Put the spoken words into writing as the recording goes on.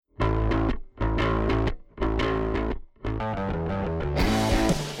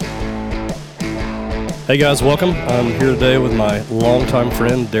Hey guys, welcome. I'm here today with my longtime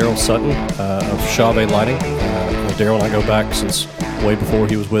friend Darryl Sutton of Chauvet Lighting. Daryl and I go back since way before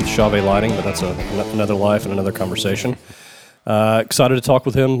he was with Chauvet Lighting, but that's another life and another conversation. Excited to talk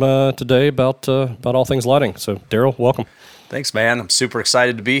with him today about all things lighting. So Daryl, welcome. Thanks, man. I'm super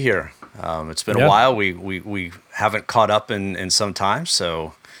excited to be here. It's been a while. We haven't caught up in some time,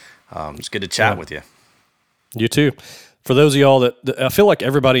 so it's good to chat with you. You too. For those of y'all that I feel like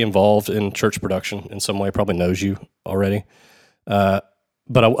everybody involved in church production in some way probably knows you already. But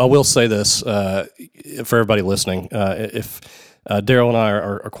I will say this for everybody listening: if Daryl and I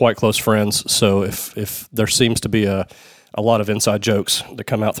are quite close friends, so if there seems to be a lot of inside jokes that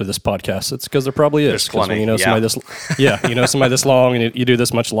come out through this podcast, it's because there probably is. There's plenty. When you know somebody somebody this long, and you do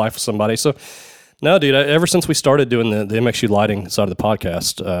this much life with somebody. So, no, dude. Ever since we started doing the MxU Lighting side of the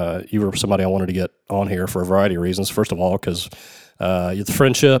podcast, you were somebody I wanted to get on here for a variety of reasons. First of all, because the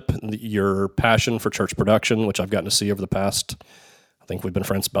friendship, your passion for church production, which I've gotten to see over the past, I think we've been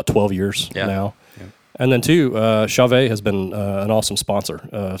friends about 12 years now. Yeah. And then two, Chauvet has been an awesome sponsor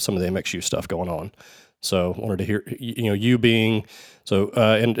of some of the MxU stuff going on. So wanted to hear, you being, so,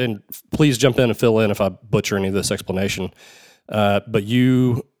 and please jump in and fill in if I butcher any of this explanation. But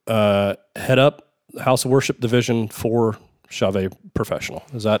you head up House of Worship division for Chauvet Professional.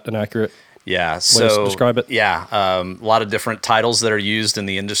 Is that an accurate way to describe it? Yeah, a lot of different titles that are used in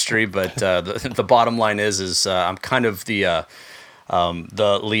the industry, but the bottom line is I'm kind of the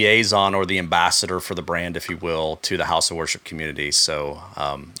liaison or the ambassador for the brand, if you will, to the House of Worship community. So,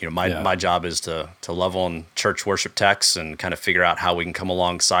 my job is to love on church worship techs and kind of figure out how we can come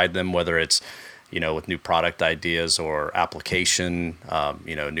alongside them, whether it's with new product ideas or application,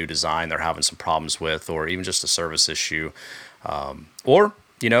 new design they're having some problems with, or even just a service issue.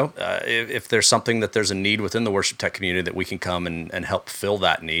 If there's something that there's a need within the worship tech community that we can come and help fill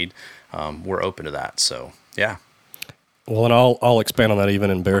that need, we're open to that. So, yeah. Well, and I'll expand on that,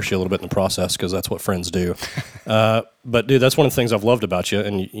 even embarrass you a little bit in the process, because that's what friends do. But, dude, that's one of the things I've loved about you,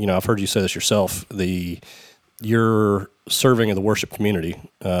 and, I've heard you say this yourself, your serving of the worship community,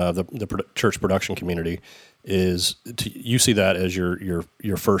 the church production community, you see that as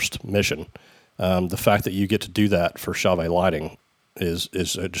your first mission. The fact that you get to do that for Chauvet Lighting is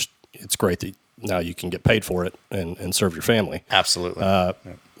just, it's great that now you can get paid for it and serve your family. Absolutely.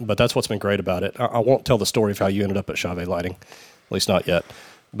 But that's what's been great about it. I won't tell the story of how you ended up at Chauvet Lighting, at least not yet.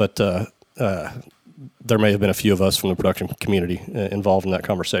 But there may have been a few of us from the production community involved in that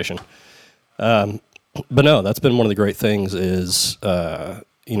conversation. But no, that's been one of the great things is,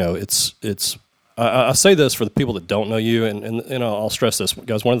 it's I say this for the people that don't know you, and I'll stress this,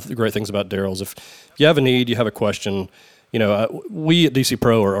 guys. One of the great things about Daryl is if you have a need, you have a question, we at DC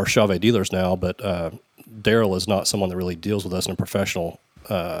Pro are Chauvet dealers now, but Daryl is not someone that really deals with us in a professional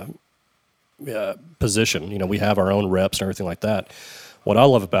position. We have our own reps and everything like that. What I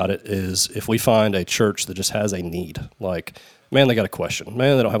love about it is if we find a church that just has a need, like, man, they got a question.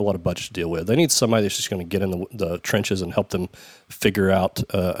 Man, they don't have a lot of budget to deal with. They need somebody that's just going to get in the trenches and help them figure out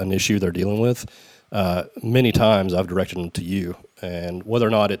an issue they're dealing with. Many times I've directed them to you, and whether or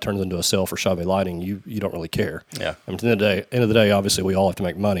not it turns into a sale for Chauvet Lighting, you don't really care. Yeah. I mean, at the end of the day, obviously we all have to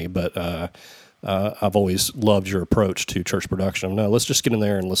make money, but I've always loved your approach to church production. No, let's just get in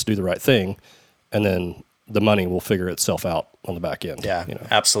there and let's do the right thing, and then the money will figure itself out on the back end. Yeah,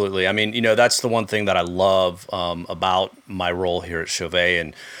 absolutely. I mean, that's the one thing that I love about my role here at Chauvet.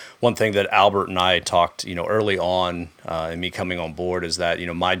 And one thing that Albert and I talked, early on in me coming on board is that,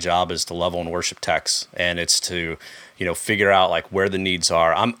 my job is to love on worship techs, and it's to, figure out like where the needs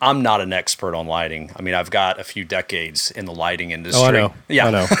are. I'm not an expert on lighting. I mean, I've got a few decades in the lighting industry. Oh, I know. Yeah.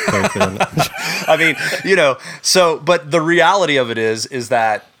 I know. I mean, but the reality of it is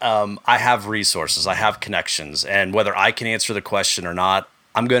that I have resources, I have connections, and whether I can answer the question or not,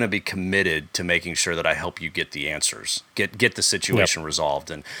 I'm going to be committed to making sure that I help you get the answers, get the situation resolved.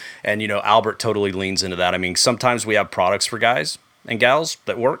 And Albert totally leans into that. I mean, sometimes we have products for guys and gals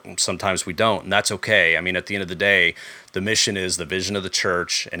that work, and sometimes we don't, and that's okay. I mean, at the end of the day, the mission is the vision of the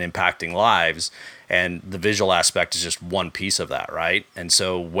church and impacting lives, and the visual aspect is just one piece of that, right? And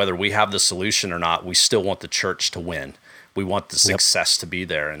so whether we have the solution or not, we still want the church to win. We want the success to be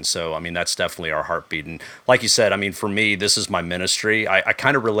there. And so, I mean, that's definitely our heartbeat. And like you said, I mean, for me, this is my ministry. I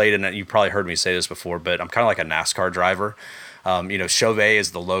kind of relate, and you probably heard me say this before, but I'm kind of like a NASCAR driver. Chauvet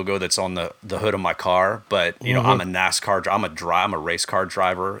is the logo that's on the hood of my car, but I'm a NASCAR. I'm a race car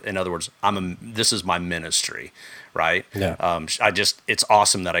driver. In other words, this is my ministry, right? Yeah. It's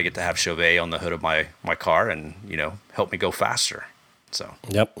awesome that I get to have Chauvet on the hood of my car and help me go faster. So.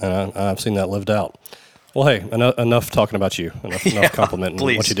 Yep, and I've seen that lived out. Well, hey, enough talking about you. Enough complimenting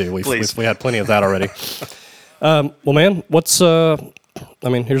what you do. We had plenty of that already. Well, man,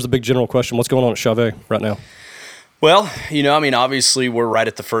 here's the big general question. What's going on at Chauvet right now? Well, obviously we're right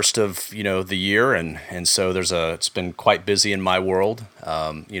at the first of, the year. And so it's been quite busy in my world,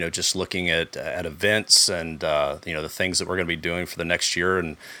 just looking at events and, the things that we're going to be doing for the next year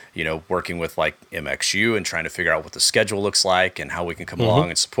and, working with like MxU and trying to figure out what the schedule looks like and how we can come along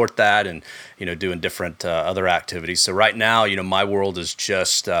and support that and, doing different other activities. So right now, my world is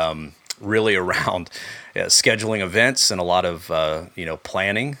just really around scheduling events and a lot of,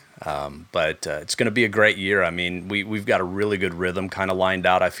 planning. But it's going to be a great year. I mean, we've got a really good rhythm kind of lined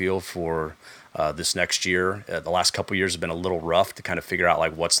out, I feel, for this next year. The last couple of years have been a little rough to kind of figure out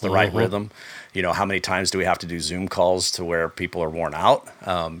like what's the right rhythm. How many times do we have to do Zoom calls to where people are worn out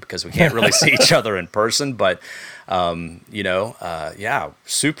because we can't really see each other in person. But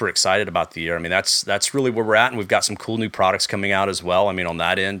super excited about the year. I mean, that's really where we're at, and we've got some cool new products coming out as well. I mean, on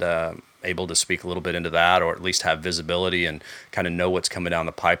that end. Able to speak a little bit into that, or at least have visibility and kind of know what's coming down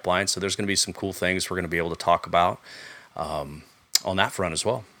the pipeline. So there's going to be some cool things we're going to be able to talk about on that front as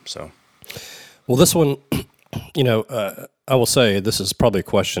well. So, well, this one, I will say this is probably a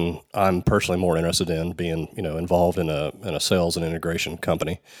question I'm personally more interested in, being involved in a sales and integration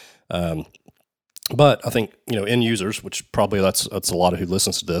company. But I think end users, which probably that's a lot of who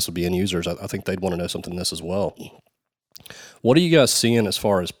listens to this would be end users. I think they'd want to know something in this as well. What are you guys seeing as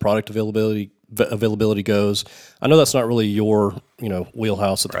far as product availability goes? I know that's not really your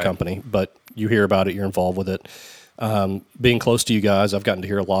wheelhouse at the company, but you hear about it, you're involved with it. Being close to you guys, I've gotten to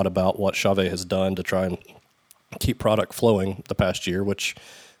hear a lot about what Chauvet has done to try and keep product flowing the past year, which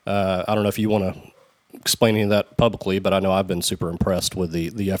I don't know if you want to explain any of that publicly, but I know I've been super impressed with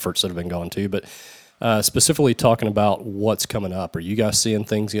the efforts that have been gone to. But specifically talking about what's coming up, are you guys seeing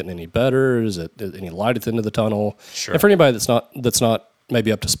things getting any better? Is it any light at the end of the tunnel? Sure. And for anybody that's not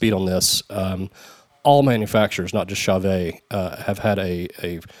maybe up to speed on this, all manufacturers, not just Chauvet, have had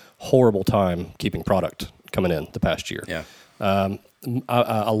a horrible time keeping product coming in the past year. Yeah.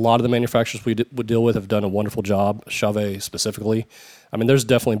 A lot of the manufacturers we deal with have done a wonderful job, Chauvet specifically. I mean, there's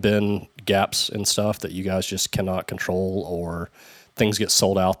definitely been gaps in stuff that you guys just cannot control, or things get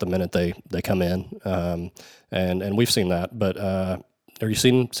sold out the minute they come in, and we've seen that. But are you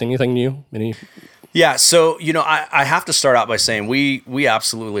seeing anything new? Yeah, so I have to start out by saying we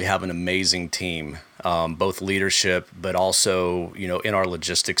absolutely have an amazing team, both leadership, but also in our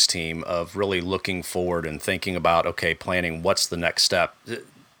logistics team of really looking forward and thinking about planning what's the next step.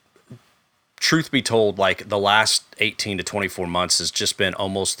 Truth be told, like the last 18 to 24 months has just been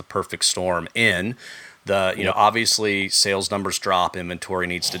almost the perfect storm in. Obviously sales numbers drop, inventory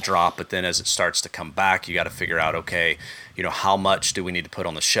needs to drop, but then as it starts to come back, you got to figure out, how much do we need to put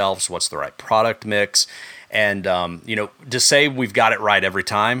on the shelves? What's the right product mix? And, to say we've got it right every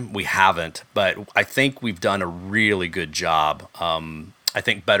time, we haven't, but I think we've done a really good job. I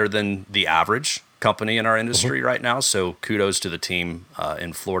think better than the average company in our industry right now. So kudos to the team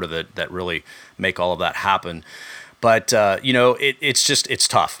in Florida that really make all of that happen. But, it's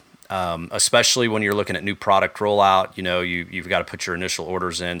tough. Especially when you're looking at new product rollout, you've got to put your initial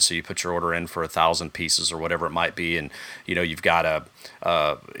orders in. So you put your order in for 1,000 pieces or whatever it might be. And, you've got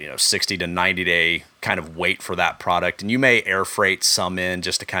a 60 to 90 day kind of wait for that product. And you may air freight some in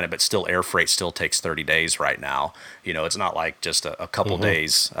just to but still air freight still takes 30 days right now. It's not like just a couple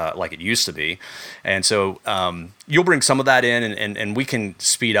days like it used to be. And so you'll bring some of that in and we can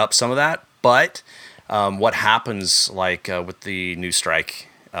speed up some of that. But what happens with the new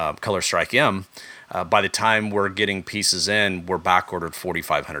Color Strike M, by the time we're getting pieces in, we're back ordered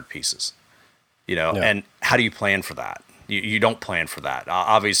 4,500 pieces, and how do you plan for that? You don't plan for that.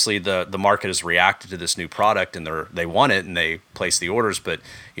 Obviously the market has reacted to this new product and they want it and they place the orders, but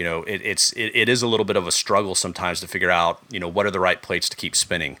it is a little bit of a struggle sometimes to figure out, what are the right plates to keep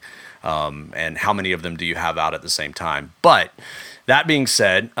spinning, and how many of them do you have out at the same time? But that being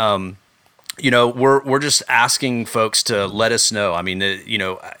said, we're just asking folks to let us know. I mean,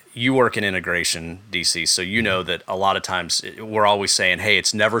 you work in integration, DC, so that a lot of times we're always saying, hey,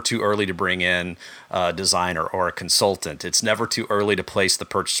 it's never too early to bring in a designer or a consultant. It's never too early to place the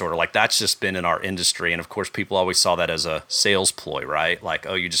purchase order. Like that's just been in our industry. And of course, people always saw that as a sales ploy, right? Like,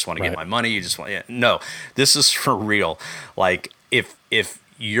 oh, you just want to get my money. You just want, no, this is for real. Like if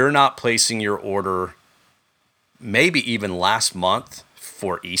you're not placing your order, maybe even last month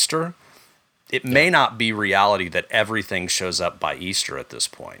for Easter, it may not be reality that everything shows up by Easter at this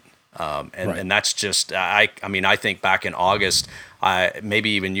point. And that's just, I mean, I think back in August,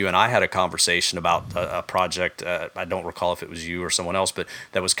 maybe even you and I had a conversation about a project. I don't recall if it was you or someone else, but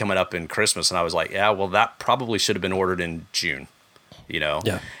that was coming up in Christmas. And I was like, yeah, well, that probably should have been ordered in June,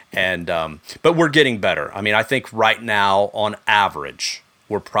 Yeah. And, but we're getting better. I mean, I think right now on average,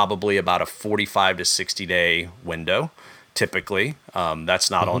 we're probably about a 45 to 60 day window. Typically, that's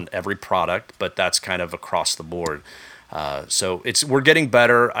not on every product, but that's kind of across the board. So we're getting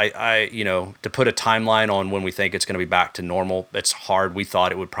better. I to put a timeline on when we think it's going to be back to normal, it's hard. We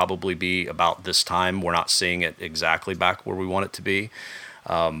thought it would probably be about this time. We're not seeing it exactly back where we want it to be.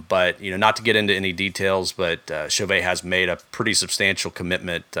 But not to get into any details, but Chauvet has made a pretty substantial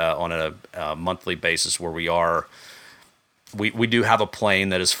commitment on a monthly basis where we do have a plane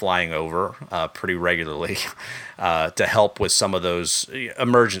that is flying over pretty regularly to help with some of those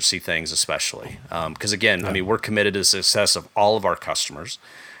emergency things, especially. Because again, I mean, we're committed to the success of all of our customers.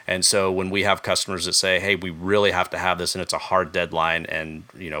 And so when we have customers that say, hey, we really have to have this and it's a hard deadline and,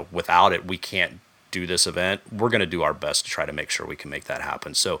 without it, we can't do this event, we're going to do our best to try to make sure we can make that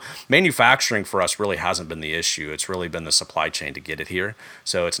happen. So manufacturing for us really hasn't been the issue. It's really been the supply chain to get it here.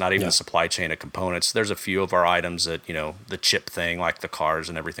 So it's not even the supply chain of components. There's a few of our items that, the chip thing, like the cars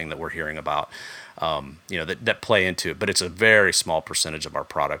and everything that we're hearing about, that play into it. But it's a very small percentage of our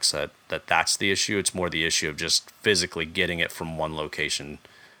products that's the issue. It's more the issue of just physically getting it from one location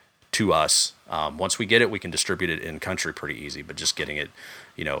to us. Once we get it, we can distribute it in country pretty easy, but just getting it,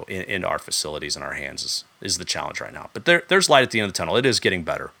 in our facilities in our hands is the challenge right now. But there's light at the end of the tunnel. It is getting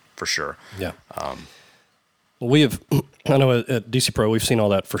better for sure. Yeah. Well, I know at DC Pro, we've seen all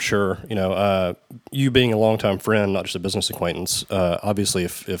that for sure. You being a longtime friend, not just a business acquaintance, obviously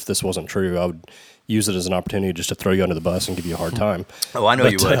if this wasn't true, I would use it as an opportunity just to throw you under the bus and give you a hard time. Oh, I know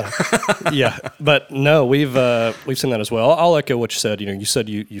you would. Yeah, but no, we've seen that as well. I'll echo what you said. You said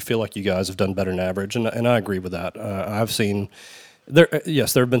you feel like you guys have done better than average, and I agree with that. I've seen there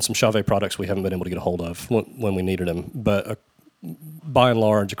have been some Chauvet products we haven't been able to get a hold of when we needed them, but by and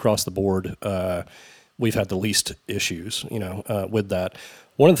large across the board, we've had the least issues, with that.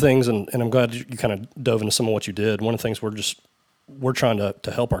 One of the things, and I'm glad you kind of dove into some of what you did. One of the things we're trying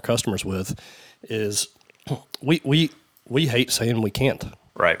to help our customers with is we hate saying we can't.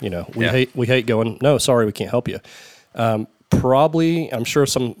 Right. We hate going, no, sorry, we can't help you. Probably, I'm sure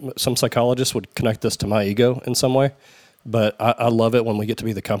some psychologists would connect this to my ego in some way, but I love it when we get to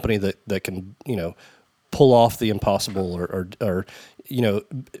be the company that can, pull off the impossible or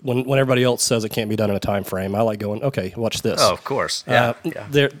when everybody else says it can't be done in a time frame, I like going, okay, watch this. Oh, of course. Yeah.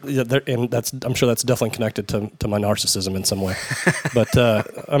 And I'm sure that's definitely connected to my narcissism in some way. But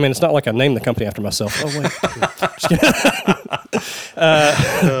I mean, it's not like I named the company after myself. Oh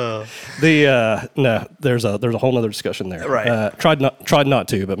wait. No, there's a whole nother discussion there. Right. Tried not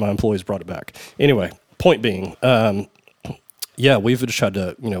to, but my employees brought it back. Anyway, point being, we've just tried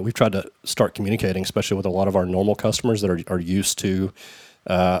to start communicating, especially with a lot of our normal customers that are used to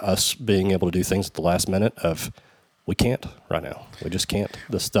us being able to do things at the last minute of, we can't right now. We just can't.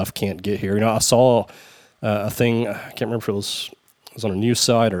 This stuff can't get here. I saw a thing, I can't remember if it was on a news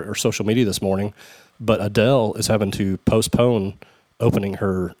site or social media this morning, but Adele is having to postpone opening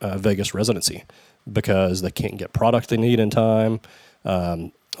her Vegas residency because they can't get product they need in time.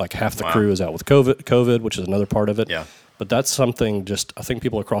 Like half the crew is out with COVID, which is another part of it. Yeah. But that's something I think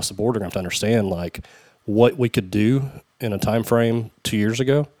people across the board are going to have to understand, like what we could do in a time frame 2 years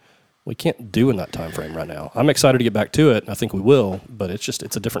ago, we can't do in that time frame right now. I'm excited to get back to it, and I think we will, but it's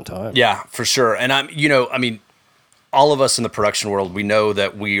a different time. Yeah, for sure. And all of us in the production world, we know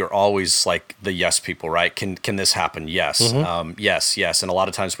that we are always like the yes people, right? Can this happen? Yes. Mm-hmm. Yes. And a lot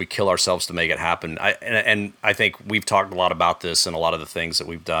of times we kill ourselves to make it happen. I think we've talked a lot about this and a lot of the things that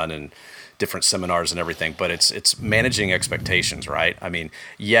we've done and different seminars and everything, but it's managing expectations, right? I mean,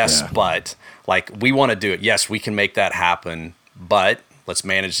 yes, but like we want to do it. Yes, we can make that happen, but let's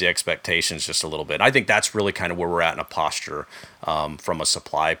manage the expectations just a little bit. I think that's really kind of where we're at in a posture from a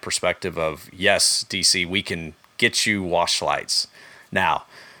supply perspective of, yes, DC, we can get you wash lights. Now,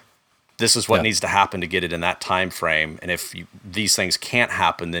 this is what needs to happen to get it in that time frame. And if these things can't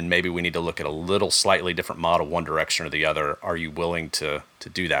happen, then maybe we need to look at a little slightly different model, one direction or the other. Are you willing to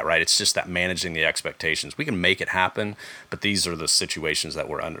do that, right? It's just that managing the expectations. We can make it happen, but these are the situations that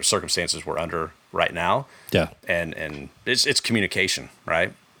we're under, circumstances we're under right now. Yeah. And it's communication,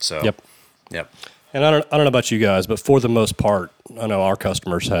 right? So Yep. And I don't know about you guys, but for the most part, I know our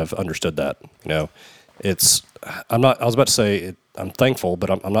customers have understood that. I was about to say I'm thankful, but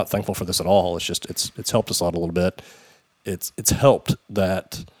I'm not thankful for this at all. It's just it's helped us out a little bit. It's helped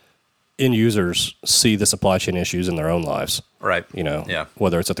that end users see the supply chain issues in their own lives. Right.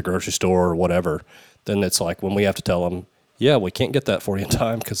 Whether it's at the grocery store or whatever, then it's like when we have to tell them, yeah, we can't get that for you in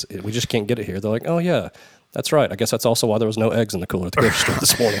time because we just can't get it here. They're like, oh, yeah, that's right. I guess that's also why there was no eggs in the cooler at the grocery store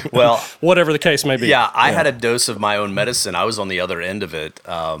this morning. Well, whatever the case may be. Yeah, I had a dose of my own medicine. I was on the other end of it.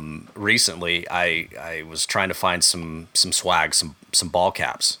 Recently, I was trying to find some swag, some ball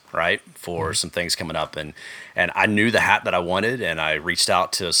caps, right, for some things coming up. And I knew the hat that I wanted, and I reached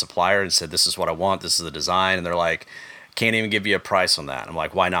out to a supplier and said, this is what I want. This is the design. And they're like, can't even give you a price on that. I'm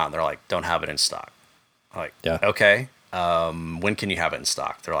like, why not? And they're like, don't have it in stock. I'm like, yeah. Okay. When can you have it in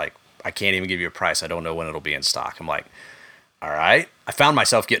stock? They're like, I can't even give you a price. I don't know when it'll be in stock. I'm like, all right. I found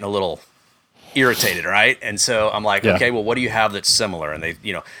myself getting a little irritated, right? And so I'm like, okay, well, what do you have that's similar? And they,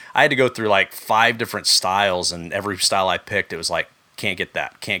 I had to go through like 5 different styles, and every style I picked, it was like, can't get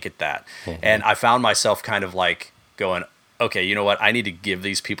that. Mm-hmm. And I found myself kind of like going, okay, you know what? I need to give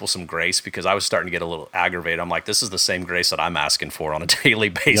these people some grace, because I was starting to get a little aggravated. I'm like, this is the same grace that I'm asking for on a daily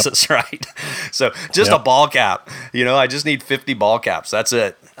basis, right? So just a ball cap, I just need 50 ball caps. That's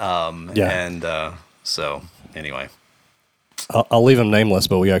it. So anyway. I'll leave them nameless,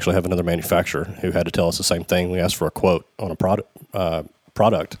 but we actually have another manufacturer who had to tell us the same thing. We asked for a quote on a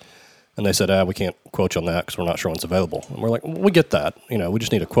product, and they said, we can't quote you on that because we're not sure when it's available. And we're like, we get that. We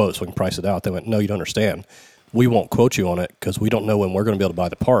just need a quote so we can price it out. They went, no, you don't understand. We won't quote you on it because we don't know when we're going to be able to buy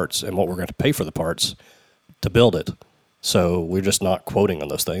the parts and what we're going to pay for the parts to build it. So we're just not quoting on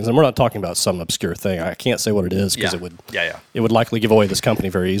those things. And we're not talking about some obscure thing. I can't say what it is because it would likely give away this company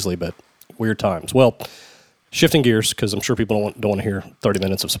very easily, but weird times. Well, shifting gears, because I'm sure people don't want to hear 30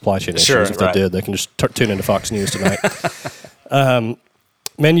 minutes of supply chain issues. If they did, they can just tune into Fox News tonight.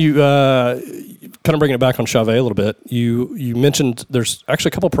 Man, you kind of bringing it back on Chauvet a little bit. You mentioned there's actually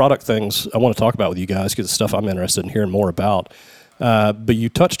a couple product things I want to talk about with you guys because it's stuff I'm interested in hearing more about. But you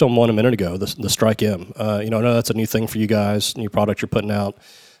touched on one a minute ago, the Strike M. I know that's a new thing for you guys, new product you're putting out.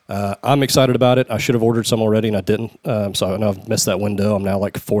 I'm excited about it. I should have ordered some already, and I didn't. So I know I've missed that window. I'm now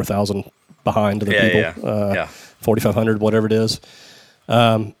like 4,000 behind the people. 4,500, whatever it is.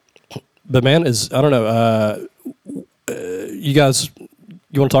 But man, I don't know. You guys,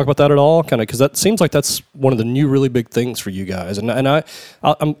 you want to talk about that at all? Kind of, because that seems like that's one of the new really big things for you guys. And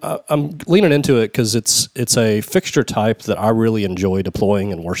I'm leaning into it because it's a fixture type that I really enjoy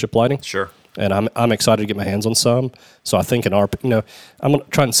deploying in worship lighting. Sure. And I'm excited to get my hands on some. So I think I'm going to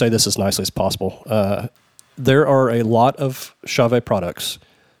try and say this as nicely as possible. There are a lot of Chauvet products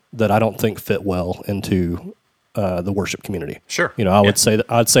that I don't think fit well into the worship community. Sure. I'd say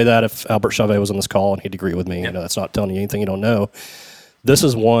that if Albert Chauvet was on this call, and he'd agree with me. That's not telling you anything you don't know. This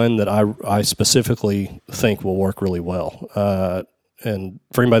is one that I specifically think will work really well. And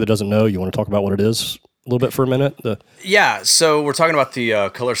for anybody that doesn't know, you want to talk about what it is a little bit for a minute? So we're talking about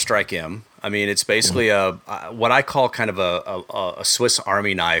the Color Strike M. I mean, it's basically what I call kind of a Swiss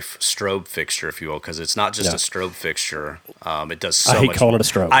Army knife strobe fixture, if you will, because it's not just a strobe fixture. It does so much. I hate calling it a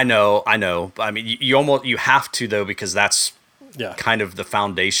strobe. I know. I mean, you have to, though, because that's kind of the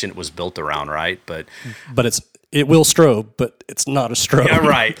foundation it was built around, right? But it will strobe, but it's not a strobe. Yeah,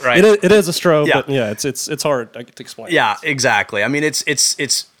 right. It is a strobe, but it's hard to explain. Yeah, exactly. I mean,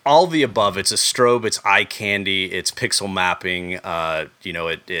 it's all the above. It's a strobe. It's eye candy. It's pixel mapping.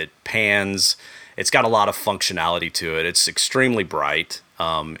 It pans. It's got a lot of functionality to it. It's extremely bright.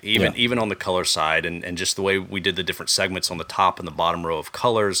 Even on the color side, and just the way we did the different segments on the top and the bottom row of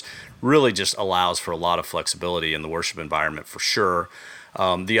colors really just allows for a lot of flexibility in the worship environment for sure.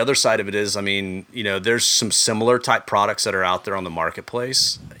 The other side of it is, I mean, there's some similar type products that are out there on the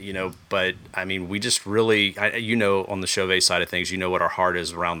marketplace, but I mean, we just really, on the Chauvet side of things, what our heart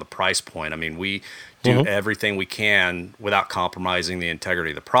is around the price point. I mean, we do everything we can without compromising the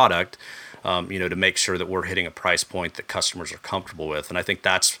integrity of the product, to make sure that we're hitting a price point that customers are comfortable with. And I think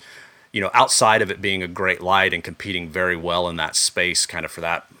that's, outside of it being a great light and competing very well in that space kind of for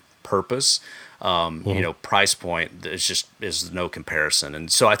that purpose, price point is no comparison.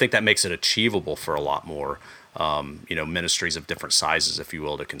 And so I think that makes it achievable for a lot more, ministries of different sizes, if you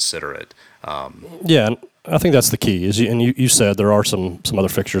will, to consider it. And I think that's the key and you said there are some other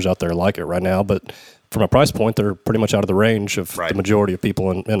fixtures out there like it right now, but from a price point, they're pretty much out of the range of the majority of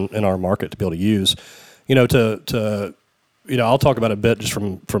people in our market to be able to use, I'll talk about it a bit just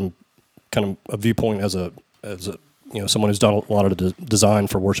from kind of a viewpoint as a someone who's done a lot of the design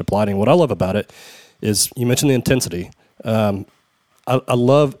for worship lighting. What I love about it is you mentioned the intensity. I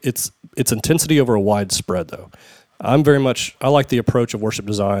love its intensity over a wide spread, though. I like the approach of worship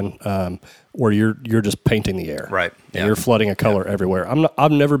design where you're just painting the air. Right. And you're flooding a color everywhere.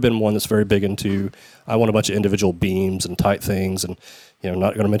 I've never been one that's very big into, I want a bunch of individual beams and tight things, and,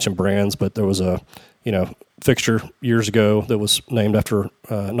 not going to mention brands, but there was a, fixture years ago that was named after,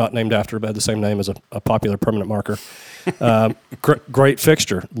 not named after, but had the same name as a popular permanent marker. Great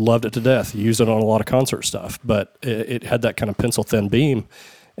fixture. Loved it to death. Used it on a lot of concert stuff, but it had that kind of pencil thin beam.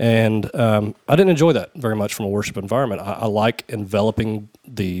 And I didn't enjoy that very much from a worship environment. I like enveloping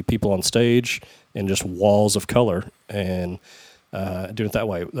the people on stage in just walls of color and doing it that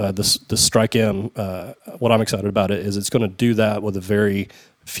way. This Strike M, what I'm excited about it is it's going to do that with a very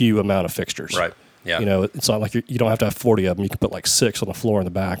few amount of fixtures. Right. Yeah. It's not like you don't have to have 40 of them. You can put like 6 on the floor in the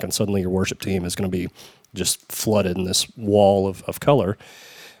back, and suddenly your worship team is going to be just flooded in this wall of color.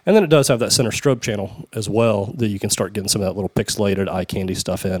 And then it does have that center strobe channel as well that you can start getting some of that little pixelated eye candy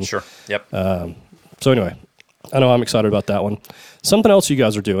stuff in. Sure. Yep. So anyway, I know I'm excited about that one. Something else you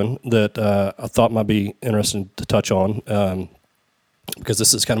guys are doing that I thought might be interesting to touch on, because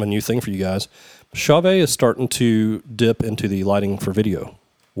this is kind of a new thing for you guys. Chauvet is starting to dip into the lighting for video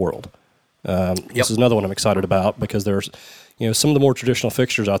world. This is another one I'm excited about because there's, some of the more traditional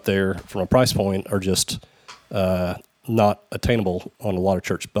fixtures out there from a price point are just not attainable on a lot of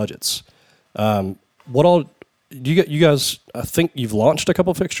church budgets. What all do you guys? I think you've launched a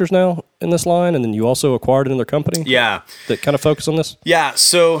couple fixtures now in this line, and then you also acquired another company. Yeah, that kind of focus on this. Yeah,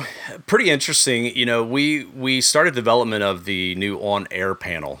 so pretty interesting. We started development of the new on-air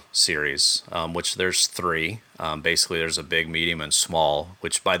panel series, which there's 3. Basically, there's a big, medium, and small.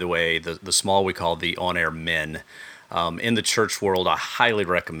 Which, by the way, the small we call the on-air men. In the church world, I highly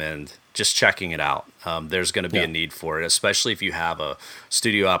recommend just checking it out. There's going to be a need for it, especially if you have a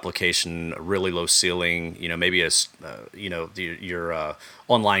studio application, a really low ceiling, maybe your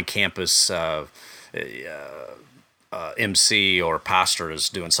online campus MC or pastor is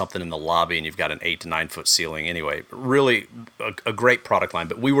doing something in the lobby and you've got an 8 to 9 foot ceiling. Anyway, really a great product line.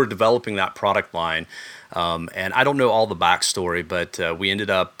 But we were developing that product line, and I don't know all the backstory, but we ended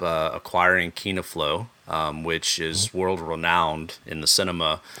up acquiring KinoFlow, which is world-renowned in the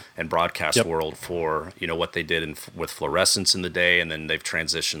cinema and broadcast world for what they did with fluorescence in the day, and then they've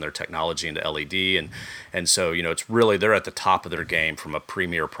transitioned their technology into LED, and so it's really, they're at the top of their game from a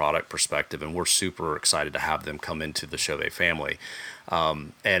premier product perspective, and we're super excited to have them come into the Chauvet family.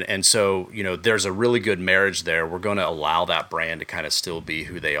 And so there's a really good marriage there. We're going to allow that brand to kind of still be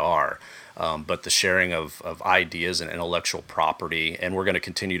who they are. But the sharing of ideas and intellectual property, and we're going to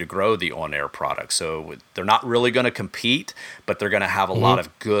continue to grow the on-air product. So they're not really going to compete, but they're going to have a lot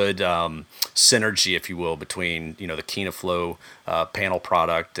of good synergy, if you will, between the KinoFlow panel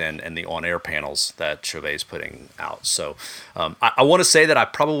product and the on-air panels that Chauvet is putting out. So I want to say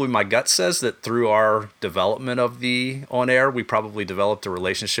that my gut says that through our development of the on-air, we probably developed a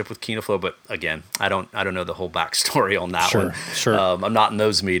relationship with KinoFlow. But again, I don't know the whole backstory on that one. Sure. I'm not in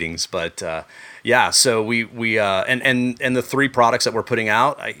those meetings, but. So we and the 3 products that we're putting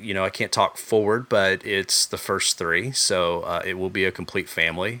out, I can't talk forward, but it's the first 3, so it will be a complete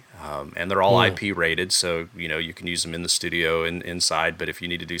family, and they're all IP rated, so you can use them in the studio and inside. But if you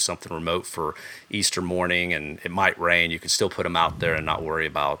need to do something remote for Easter morning and it might rain, you can still put them out there and not worry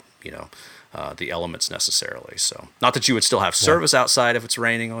about the elements necessarily. So not that you would still have service outside if it's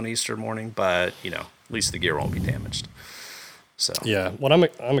raining on Easter morning, but at least the gear won't be damaged. So. Yeah, what I'm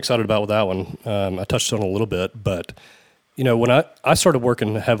excited about with that one, I touched on a little bit, but when I started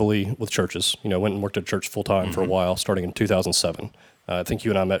working heavily with churches, went and worked at a church full time for a while, starting in 2007. I think you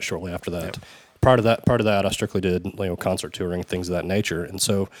and I met shortly after that. Yep. Part of that, I strictly did concert touring, things of that nature, and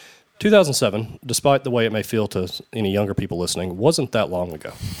so 2007, despite the way it may feel to any younger people listening, wasn't that long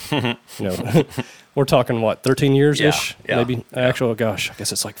ago. We're talking 13 years-ish, maybe. Actually, gosh, I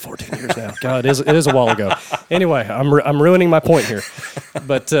guess it's like 14 years now. God, it is a while ago. Anyway, I'm ruining my point here,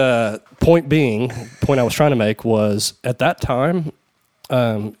 but point I was trying to make was at that time,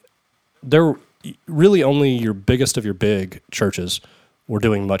 there really only your biggest of your big churches were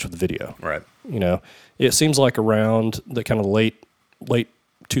doing much with video. Right. It seems like around the kind of late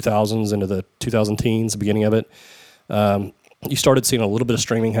 2000s into the 2010s, the beginning of it, you started seeing a little bit of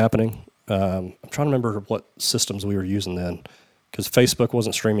streaming happening. I'm trying to remember what systems we were using then, because Facebook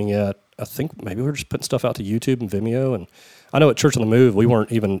wasn't streaming yet. I think maybe we were just putting stuff out to YouTube and Vimeo. And I know at Church on the Move, we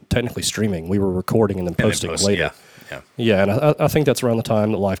weren't even technically streaming. We were recording and then posting later. Yeah, and I think that's around the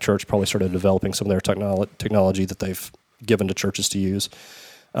time that Life Church probably started developing some of their technology that they've given to churches to use.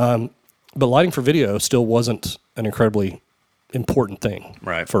 But lighting for video still wasn't an incredibly important thing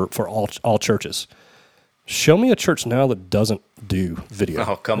for all churches. Show me a church now that doesn't do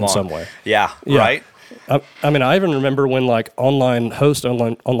video in some way. Yeah, right. I mean, I even remember when like online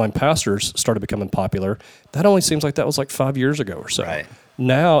pastors started becoming popular. That only seems like that was like 5 years ago or so. Right.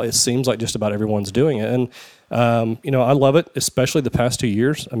 Now it seems like just about everyone's doing it. And, I love it, especially the past 2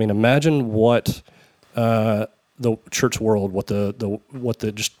 years. I mean, imagine what the church world, what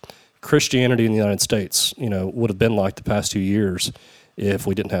the just Christianity in the United States, would have been like the past 2 years if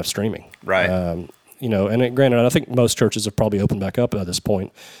we didn't have streaming. Right. Granted, I think most churches have probably opened back up at this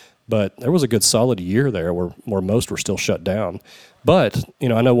point, but there was a good solid year there where most were still shut down. But,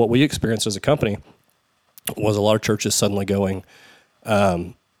 I know what we experienced as a company was a lot of churches suddenly going,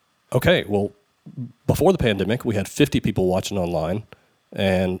 okay, well, before the pandemic, we had 50 people watching online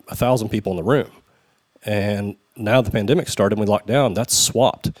and 1,000 people in the room. And now the pandemic started and we locked down, that's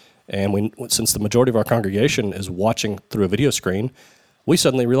swapped. And since the majority of our congregation is watching through a video screen, we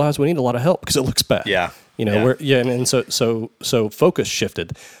suddenly realized we need a lot of help because it looks bad. Yeah. And so focus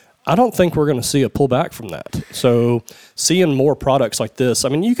shifted. I don't think we're going to see a pullback from that. So seeing more products like this, I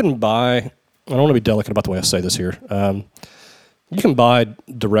mean, you can buy, I don't want to be delicate about the way I say this here. You can buy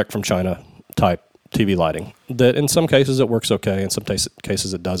direct from China type TV lighting that in some cases it works okay, in some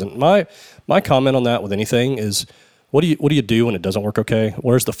cases it doesn't. My comment on that with anything is, what do you do when it doesn't work okay?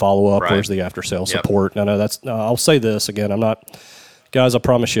 Where's the follow up? Right. Where's the after sale support? No, I'll say this again. I'm not, guys. I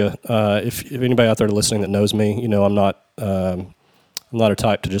promise you, if anybody out there listening that knows me, I'm not a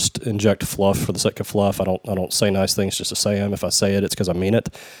type to just inject fluff for the sake of fluff. I don't say nice things just to say them. If I say it, it's because I mean it.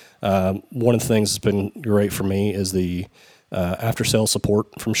 One of the things that's been great for me is the after sale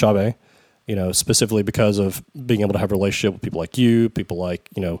support from Chauvet. Specifically because of being able to have a relationship with people like you, people like,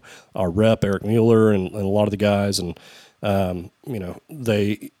 our rep, Eric Mueller, and a lot of the guys. And,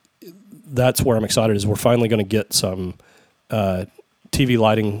 that's where I'm excited is we're finally going to get some TV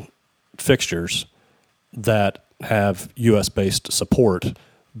lighting fixtures that have U.S.-based support,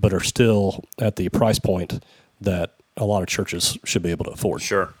 but are still at the price point that a lot of churches should be able to afford.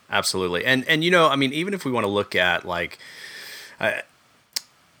 Sure, absolutely. And even if we want to look at like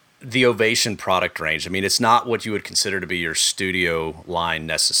the Ovation product range, I mean, it's not what you would consider to be your studio line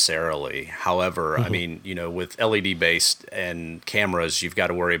necessarily. However, with LED based and cameras, you've got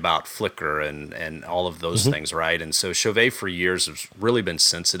to worry about flicker and all of those things, right? And so Chauvet for years has really been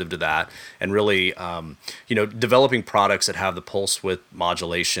sensitive to that and really, developing products that have the pulse width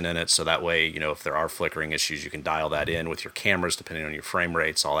modulation in it. So that way, if there are flickering issues, you can dial that in with your cameras, depending on your frame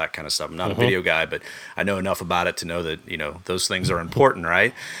rates, all that kind of stuff. I'm not a video guy, but I know enough about it to know that, those things are important,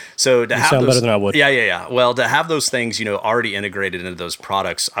 right? So to have those, better than I would. Yeah. Well, to have those things, already integrated into those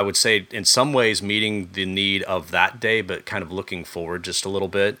products, I would say in some ways meeting the need of that day, but kind of looking forward just a little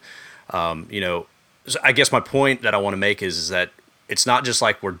bit. I guess my point that I want to make is that it's not just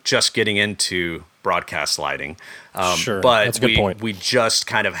like we're just getting into broadcast lighting. Sure, but that's a good point. We just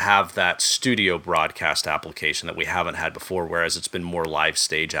kind of have that studio broadcast application that we haven't had before, whereas it's been more live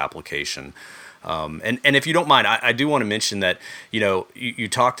stage application. And if you don't mind, I do want to mention that, you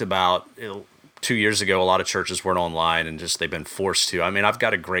talked about 2 years ago, a lot of churches weren't online and just they've been forced to. I mean, I've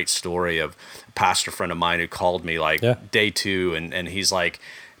got a great story of a pastor friend of mine who called me day 2 and he's like,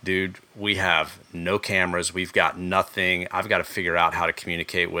 dude, we have no cameras. We've got nothing. I've got to figure out how to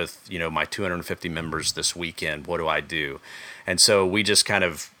communicate with, my 250 members this weekend. What do I do? And so we just kind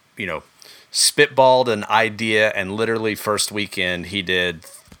of, spitballed an idea, and literally first weekend he did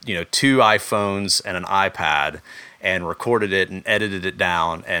 2 iPhones and an iPad and recorded it and edited it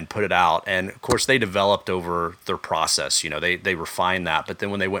down and put it out. And of course they developed over their process, they refined that. But then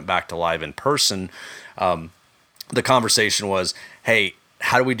when they went back to live in person, the conversation was, hey,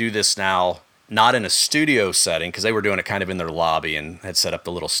 how do we do this now? Not in a studio setting, because they were doing it kind of in their lobby and had set up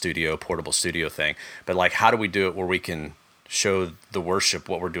the little portable studio thing. But like, how do we do it where we can show the worship,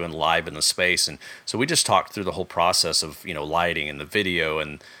 what we're doing live in the space? And so we just talked through the whole process of, lighting and the video.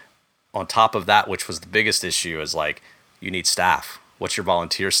 And on top of that, which was the biggest issue, is like, you need staff. What's your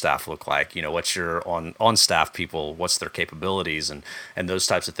volunteer staff look like? What's your on staff people? What's their capabilities and those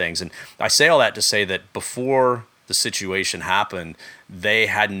types of things? And I say all that to say that before the situation happened, they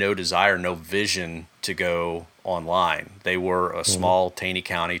had no desire, no vision to go online. They were a small Taney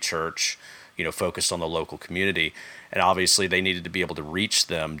County church, focused on the local community. And obviously they needed to be able to reach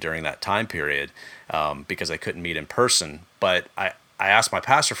them during that time period because they couldn't meet in person. But I asked my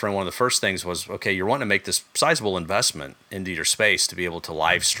pastor friend, one of the first things was, okay, you're wanting to make this sizable investment into your space to be able to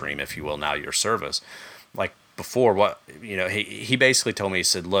live stream, if you will, now your service. Like before, he basically told me, he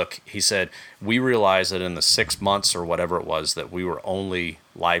said, look, we realized that in the 6 months or whatever it was that we were only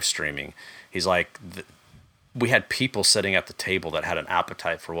live streaming, he's like, we had people sitting at the table that had an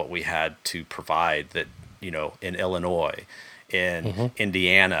appetite for what we had to provide that, in Illinois, in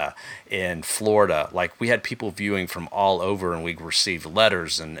Indiana, in Florida. Like, we had people viewing from all over, and we received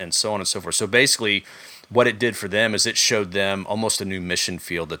letters and so on and so forth. So basically, what it did for them is it showed them almost a new mission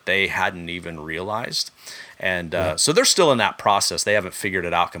field that they hadn't even realized. And so they're still in that process. They haven't figured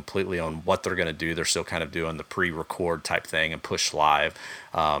it out completely on what they're going to do. They're still kind of doing the pre-record type thing and push live,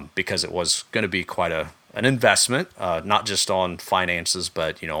 because it was going to be quite an investment, not just on finances,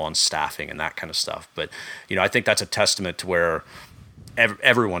 but, on staffing and that kind of stuff. But, I think that's a testament to where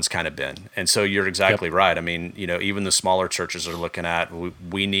everyone's kind of been. And so you're exactly right. I mean, even the smaller churches are looking at,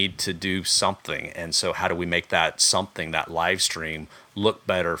 we need to do something. And so how do we make that something, that live stream, look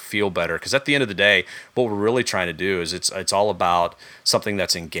better, feel better? Because at the end of the day, what we're really trying to do is it's all about something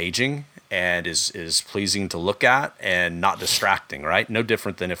that's engaging and is pleasing to look at and not distracting, right? No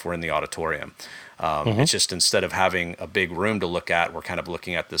different than if we're in the auditorium. It's just, instead of having a big room to look at, we're kind of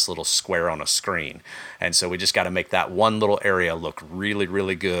looking at this little square on a screen. And so we just got to make that one little area look really,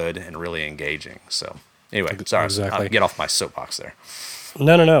 really good and really engaging. So anyway, sorry, I'll get off my soapbox there.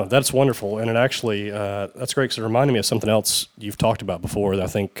 No. That's wonderful. And it actually, that's great, because it reminded me of something else you've talked about before that I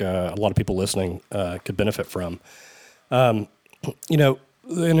think a lot of people listening could benefit from. And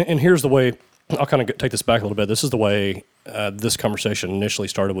here's the way, I'll kind of take this back a little bit. This is the way this conversation initially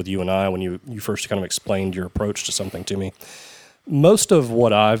started with you and I, when you first kind of explained your approach to something to me. Most of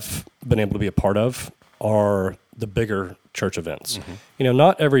what I've been able to be a part of are the bigger church events.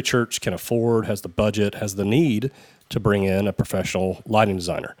 Not every church can afford, has the budget, has the need to bring in a professional lighting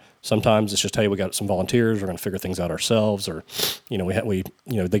designer. Sometimes it's just, hey, we got some volunteers, we're going to figure things out ourselves, or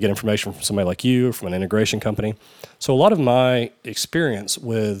they get information from somebody like you, or from an integration company. So a lot of my experience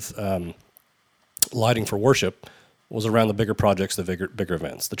with lighting for worship was around the bigger projects, the bigger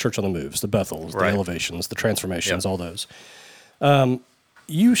events, the Church on the Moves, the Bethels, the Elevations, the Transformations, all those.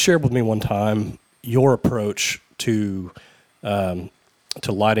 You shared with me one time your approach to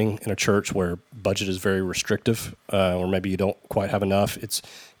lighting in a church where budget is very restrictive, or maybe you don't quite have enough. It's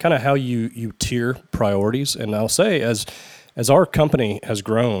kind of how you tier priorities. And I'll say, as our company has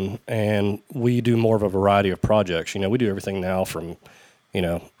grown and we do more of a variety of projects, we do everything now from,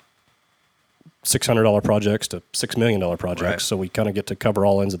 $600 projects to $6 million projects. Right. So we kind of get to cover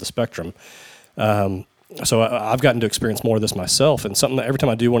all ends of the spectrum. So I've gotten to experience more of this myself, and something that every time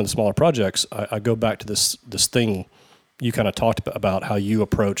I do one of the smaller projects, I go back to this thing you kind of talked about, how you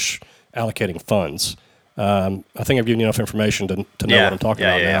approach allocating funds. I think I've given you enough information to know what I'm talking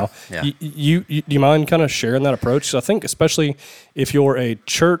about now. Yeah. Do you mind kind of sharing that approach? So I think especially if you're a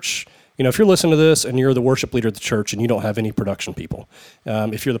church, if you're listening to this and you're the worship leader at the church and you don't have any production people,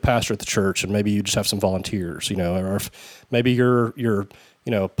 if you're the pastor at the church and maybe you just have some volunteers, or if maybe you're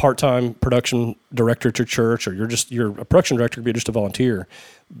part-time production director at your church, or you're a production director, but you're just a volunteer,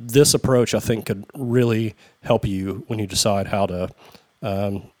 this approach I think could really help you when you decide how to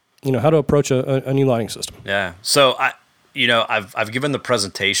approach a new lighting system. Yeah. So I've given the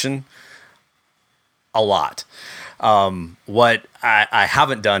presentation a lot. What I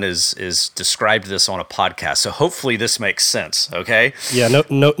haven't done is described this on a podcast. So hopefully this makes sense. Okay. Yeah. No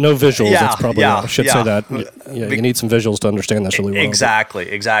visuals. Yeah, that's probably, I should say that. Yeah. You need some visuals to understand this really well.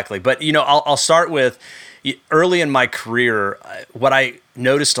 Exactly. But, I'll start with, early in my career, what I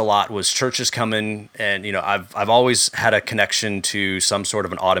noticed a lot was churches come in, and I've always had a connection to some sort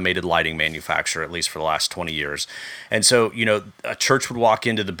of an automated lighting manufacturer, at least for the last 20 years. And so, a church would walk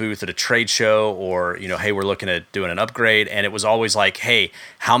into the booth at a trade show, or, hey, we're looking at doing an upgrade, and it was always like, hey,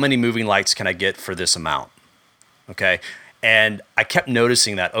 how many moving lights can I get for this amount? Okay. And I kept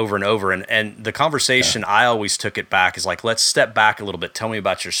noticing that over and over. And the conversation, I always took it back, is like, let's step back a little bit. Tell me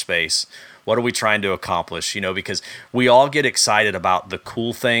about your space. What are we trying to accomplish? Because we all get excited about the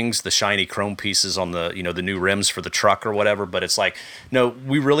cool things, the shiny chrome pieces on the, the new rims for the truck or whatever. But it's like, no,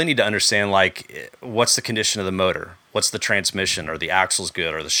 we really need to understand, like, what's the condition of the motor? What's the transmission? Are the axles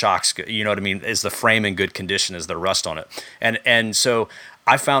good? Are the shocks good? You know what I mean? Is the frame in good condition? Is there rust on it? And so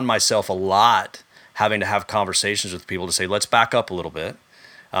I found myself a lot having to have conversations with people to say, let's back up a little bit.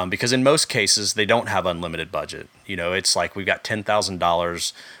 Because in most cases, they don't have unlimited budget. It's like, we've got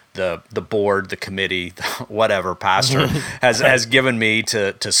 $10,000. The board, the committee, whatever pastor has given me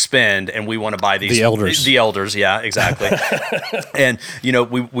to spend, and we want to buy these. The elders, yeah, exactly. And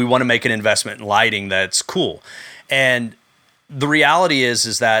we want to make an investment in lighting that's cool. And the reality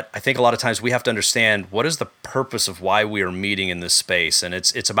is that I think a lot of times we have to understand what is the purpose of why we are meeting in this space, and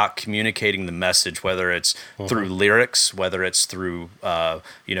it's about communicating the message, whether it's through lyrics, whether it's through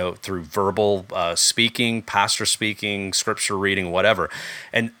through verbal speaking, pastor speaking, scripture reading, whatever.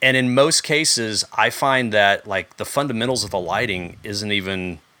 And in most cases, I find that, like, the fundamentals of the lighting isn't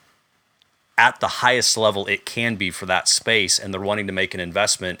even at the highest level it can be for that space, and they're wanting to make an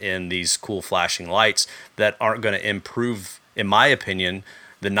investment in these cool flashing lights that aren't going to improve, in my opinion,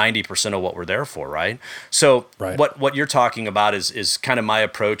 the 90% of what we're there for, right? So what you're talking about is kind of my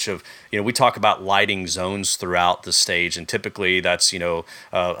approach of, we talk about lighting zones throughout the stage, and typically that's, a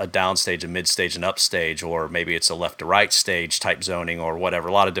downstage, a mid-stage, an upstage, or maybe it's a left to right stage type zoning or whatever,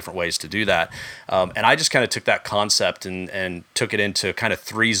 a lot of different ways to do that. And I just kind of took that concept and took it into kind of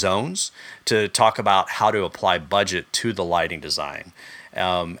 3 zones to talk about how to apply budget to the lighting design.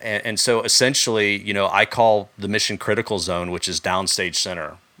 And so essentially, I call the mission critical zone, which is downstage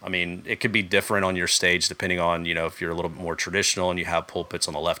center. I mean, it could be different on your stage depending on, if you're a little bit more traditional and you have pulpits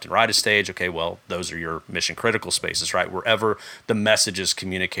on the left and right of stage. Okay, well, those are your mission critical spaces, right? Wherever the message is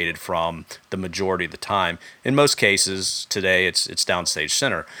communicated from the majority of the time. In most cases today, it's downstage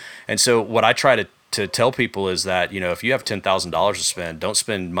center. And so what I try to tell people is that, if you have $10,000 to spend, don't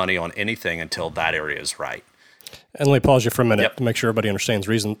spend money on anything until that area is right. And let me pause you for a minute to make sure everybody understands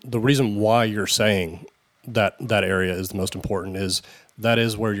the reason why you're saying that area is the most important is that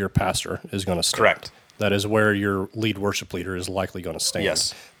is where your pastor is going to stand. Correct. That is where your lead worship leader is likely going to stand.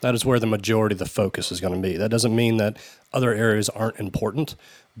 Yes. That is where the majority of the focus is going to be. That doesn't mean that other areas aren't important,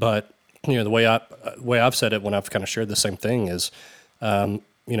 but the way I've said it when I've kind of shared the same thing is, I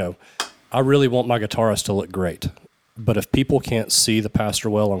really want my guitarist to look great, but if people can't see the pastor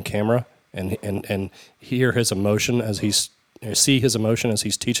well on camera, and hear his emotion as see his emotion as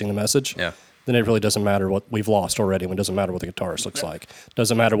he's teaching the message, then it really doesn't matter what we've lost already. It doesn't matter what the guitarist looks like. It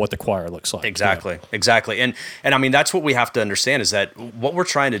doesn't matter what the choir looks like. Exactly. And I mean, that's what we have to understand is that what we're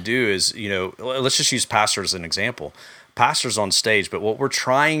trying to do is, let's just use pastors as an example. Pastors on stage, but what we're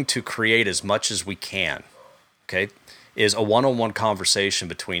trying to create as much as we can, okay, is a one-on-one conversation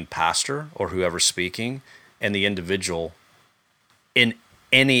between pastor or whoever's speaking and the individual in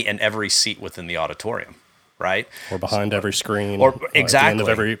any and every seat within the auditorium, right? Or behind every screen. Or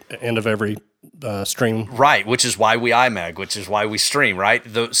exactly. At the end of every stream. Right, which is why we IMAG, which is why we stream, right?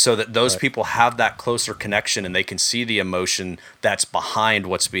 So that those people have that closer connection and they can see the emotion that's behind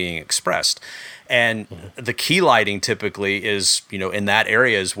what's being expressed. And the key lighting typically is, in that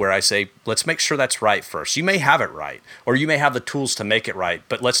area is where I say, let's make sure that's right first. You may have it right, or you may have the tools to make it right,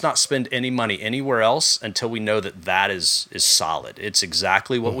 but let's not spend any money anywhere else until we know that is solid. It's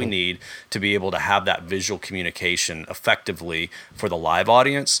exactly what we need to be able to have that visual communication effectively for the live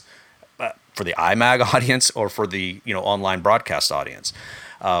audience, for the IMAG audience, or for the online broadcast audience.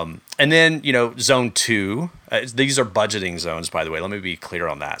 And then, zone 2, these are budgeting zones, by the way. Let me be clear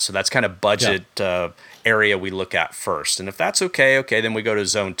on that. So that's kind of budget area we look at first. And if that's okay, then we go to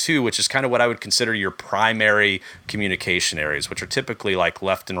zone 2, which is kind of what I would consider your primary communication areas, which are typically like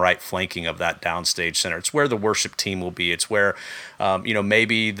left and right flanking of that downstage center. It's where the worship team will be. It's where,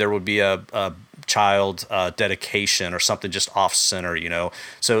 maybe there would be a child dedication or something just off center,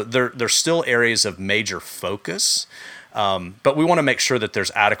 So there's still areas of major focus. But we want to make sure that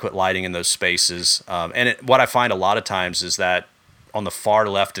there's adequate lighting in those spaces. What I find a lot of times is that on the far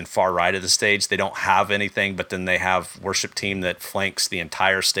left and far right of the stage, they don't have anything, but then they have worship team that flanks the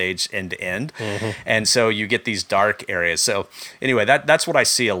entire stage end to end. And so you get these dark areas. So anyway, that's what I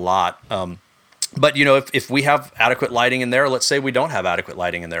see a lot. But if we have adequate lighting in there, let's say we don't have adequate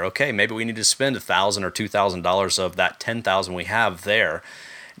lighting in there. Okay, maybe we need to spend $1,000 or $2,000 of that $10,000 we have there.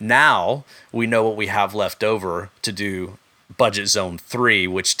 Now we know what we have left over to do budget zone 3,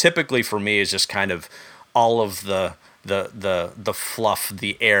 which typically for me is just kind of all of the fluff,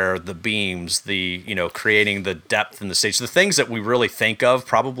 the air, the beams, the creating the depth in the stage, the things that we really think of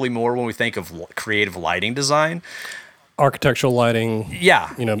probably more when we think of creative lighting design. Architectural lighting,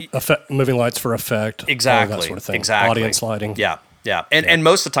 moving lights for effect, exactly, all that sort of thing. Exactly. Audience lighting, and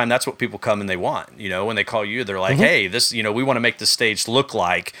most of the time that's what people come and they want. When they call you, they're like, "Hey, this, we want to make the stage look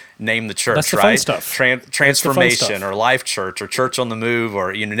like name the church, that's the right? Fun stuff. Transformation or Life Church or Church on the Move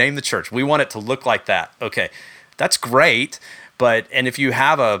or name the church. We want it to look like that." Okay, that's great, and if you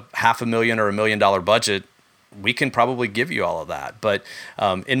have a $500,000 or $1 million budget, we can probably give you all of that. But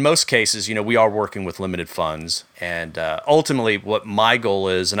in most cases, we are working with limited funds. And ultimately what my goal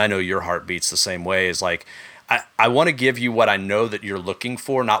is, and I know your heart beats the same way, is like, I want to give you what I know that you're looking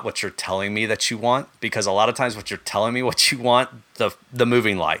for, not what you're telling me that you want. Because a lot of times what you're telling me what you want, the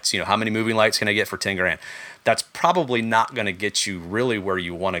moving lights, how many moving lights can I get for $10,000? That's probably not going to get you really where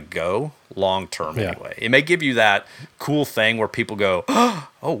you want to go long term anyway. It may give you that cool thing where people go, "Oh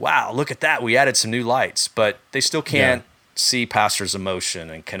wow, look at that, we added some new lights," but they still can't see pastor's emotion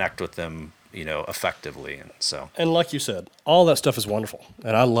and connect with them, effectively. And so, and like you said, all that stuff is wonderful,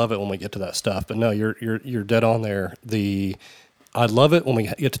 and I love it when we get to that stuff. But no, you're dead on there. I love it when we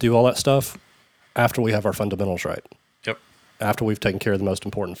get to do all that stuff. after we have our fundamentals right. Yep. After we've taken care of the most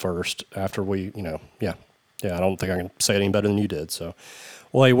important first, after we, I don't think I can say it any better than you did. So,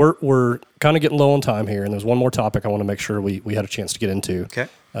 well, hey, we're kind of getting low on time here, and there's one more topic I want to make sure we had a chance to get into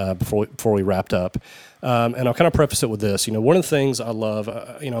before we wrapped up. And I'll kind of preface it with this. One of the things I love,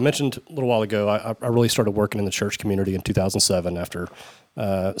 I mentioned a little while ago, I really started working in the church community in 2007 after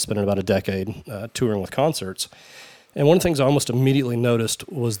spending about a decade touring with concerts. And one of the things I almost immediately noticed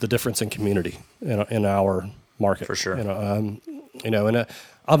was the difference in community in our market. For sure. And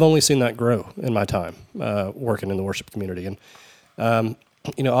I've only seen that grow in my time working in the worship community. And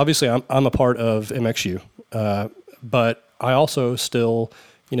obviously I'm a part of MxU, but I also still,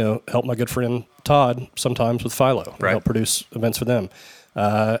 help my good friend Todd sometimes with Philo. Right. Help produce events for them.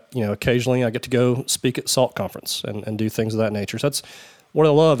 Occasionally I get to go speak at SALT conference and do things of that nature. So that's what I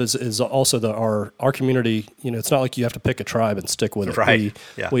love is also our community. It's not like you have to pick a tribe and stick with it. Right.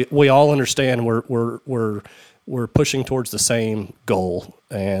 We all understand we're pushing towards the same goal,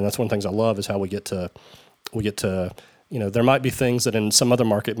 and that's one of the things I love is how we get to there might be things that in some other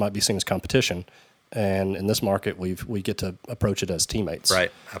market might be seen as competition, and in this market we get to approach it as teammates.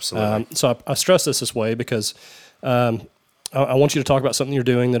 Right. Absolutely. So I stress this way because I want you to talk about something you're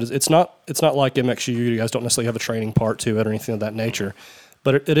doing that is it's not like MxU. You guys don't necessarily have a training part to it or anything of that nature.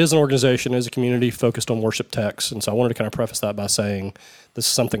 But it is an organization, it is a community focused on worship techs. And so I wanted to kind of preface that by saying this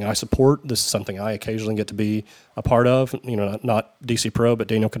is something I support. This is something I occasionally get to be a part of. Not DC Pro, but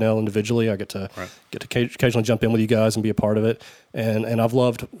Daniel Connell individually. I get to occasionally jump in with you guys and be a part of it. And I've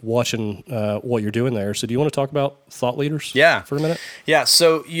loved watching what you're doing there. So do you want to talk about thought leaders for a minute? Yeah.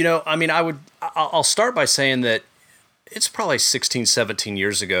 So, I'll start by saying that it's probably 16, 17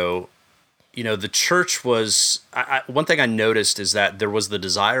 years ago. The church was, one thing I noticed is that there was the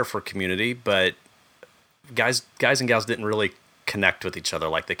desire for community, but guys and gals didn't really connect with each other.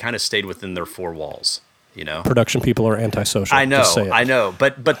 Like they kind of stayed within their four walls, Production people are antisocial. I know.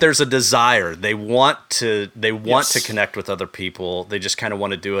 But there's a desire. They want to connect with other people. They just kind of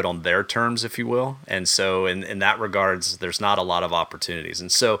want to do it on their terms, if you will. And so in that regards, there's not a lot of opportunities. And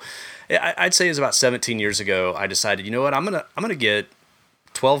so I'd say it was about 17 years ago, I decided, you know what, I'm gonna get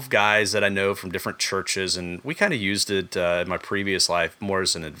 12 guys that I know from different churches, and we kind of used it in my previous life more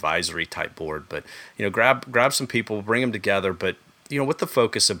as an advisory type board. But grab some people, bring them together, but with the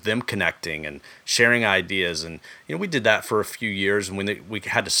focus of them connecting and sharing ideas. And we did that for a few years, and we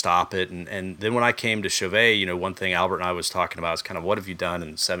had to stop it. And then when I came to Chauvet, one thing Albert and I was talking about is kind of what have you done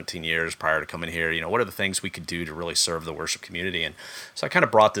in 17 years prior to coming here? What are the things we could do to really serve the worship community? And so I kind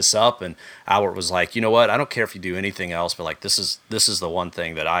of brought this up, and Albert was like, you know what? I don't care if you do anything else, but like this is the one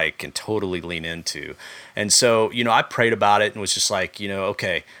thing that I can totally lean into. And so I prayed about it and was just like,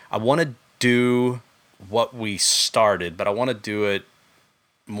 okay, I want to do what we started, but I want to do it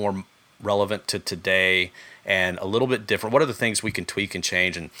more relevant to today and a little bit different. What are the things we can tweak and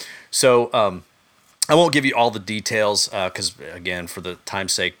change? And so I won't give you all the details because, again, for the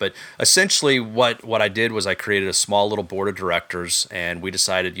time's sake, but essentially what I did was I created a small little board of directors, and we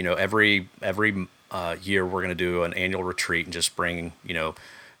decided, every year we're going to do an annual retreat and just bring,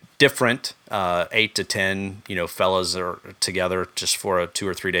 different 8 to 10 fellas are together just for a 2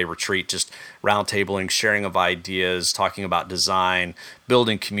 or 3 day retreat, just roundtabling, sharing of ideas, talking about design,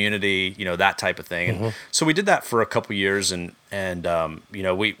 building community, that type of thing. And so we did that for a couple years, and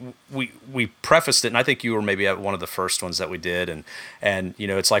we prefaced it, and I think you were maybe at one of the first ones that we did, and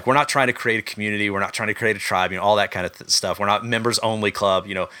it's like we're not trying to create a community, we're not trying to create a tribe, all that kind of stuff. We're not members only club,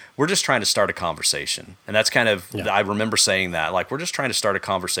 we're just trying to start a conversation. And that's kind of I remember saying that, like, we're just trying to start a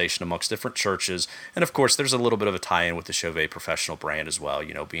conversation amongst different churches. And of course there's a little bit of a tie-in with the Chauvet professional brand as well,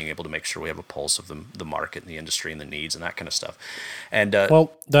 being able to make sure we have a pulse of the market and the industry and the needs and that kind of stuff. And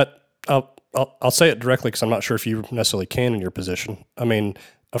I'll say it directly because I'm not sure if you necessarily can in your position. I mean,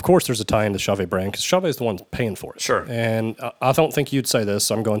 of course there's a tie-in to the Chauvet brand because Chauvet is the one paying for it. Sure. And I don't think you'd say this,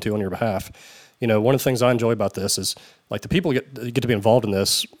 so I'm going to on your behalf. One of the things I enjoy about this is like the people get to be involved in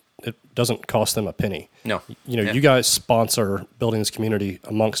this. It doesn't cost them a penny. No. You guys sponsor building this community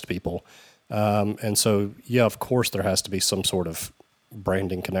amongst people. And so, of course there has to be some sort of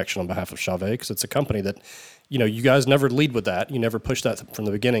branding connection on behalf of Chauvet because it's a company that, you guys never lead with that. You never push that from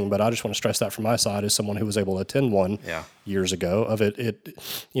the beginning, but I just want to stress that from my side as someone who was able to attend one years ago of it.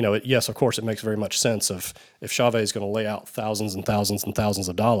 Yes, of course it makes very much sense if Chauvet is going to lay out thousands and thousands and thousands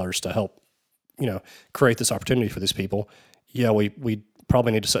of dollars to help, create this opportunity for these people. Yeah, we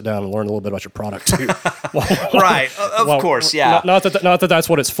probably need to sit down and learn a little bit about your product too. Right, of course, yeah. Not that that's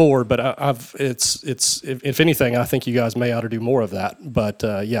what it's for, but it's if anything, I think you guys may ought to do more of that. But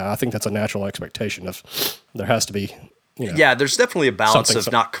I think that's a natural expectation of there has to be Yeah, there's definitely a balance Something of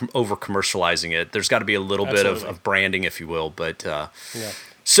so- not over commercializing it. There's got to be a little bit Absolutely. of branding, if you will. But Yeah.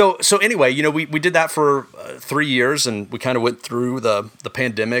 so anyway, we did that for 3 years, and we kind of went through the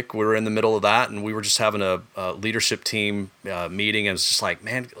pandemic. We were in the middle of that, and we were just having a leadership team meeting, and it's just like,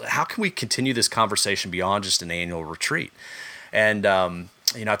 man, how can we continue this conversation beyond just an annual retreat? And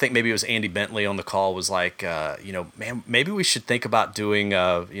I think maybe it was Andy Bentley on the call was like, man, maybe we should think about doing,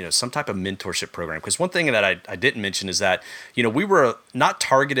 some type of mentorship program. Because one thing that I didn't mention is that, we were not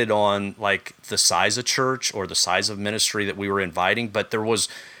targeted on like the size of church or the size of ministry that we were inviting, but there was,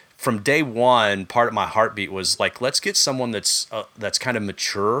 from day one, part of my heartbeat was like, let's get someone that's kind of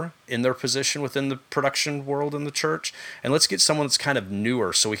mature in their position within the production world in the church, and let's get someone that's kind of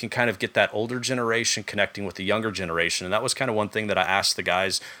newer, so we can kind of get that older generation connecting with the younger generation. And that was kind of one thing that I asked the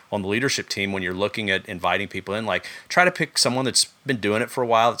guys on the leadership team when you're looking at inviting people in, like, try to pick someone that's been doing it for a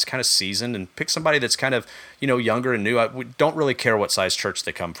while, that's kind of seasoned, and pick somebody that's kind of younger and new. We don't really care what size church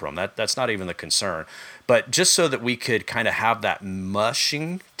they come from. That's not even the concern. But just so that we could kind of have that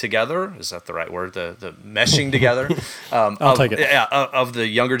mushing together, is that the right word? The meshing together. I'll take it. Yeah, of the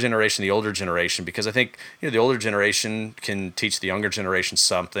younger generation, the older generation, because I think the older generation can teach the younger generation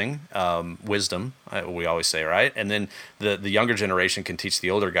something, wisdom, we always say, right? And then the younger generation can teach the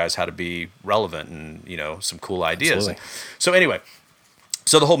older guys how to be relevant and some cool ideas. Absolutely. So anyway.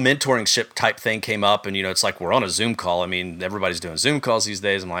 So the whole mentorship type thing came up, and it's like we're on a Zoom call. I mean, everybody's doing Zoom calls these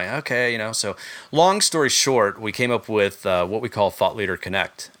days. I'm like, okay, So long story short, we came up with what we call Thought Leader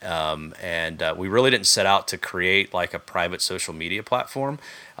Connect, and we really didn't set out to create like a private social media platform,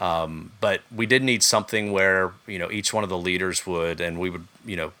 but we did need something where each one of the leaders would, and we would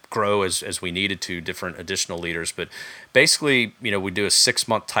grow as we needed to, different additional leaders. But basically, we do a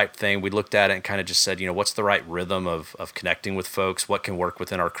 6-month type thing. We looked at it and kind of just said, what's the right rhythm of connecting with folks? What can work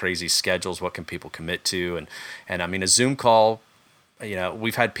within our crazy schedules? What can people commit to? And I mean, a Zoom call,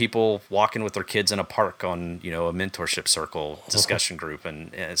 we've had people walking with their kids in a park on, a mentorship circle discussion group.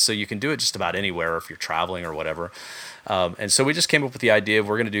 And so you can do it just about anywhere if you're traveling or whatever. And so we just came up with the idea of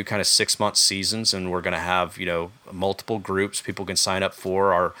we're going to do kind of 6-month seasons, and we're going to have, multiple groups people can sign up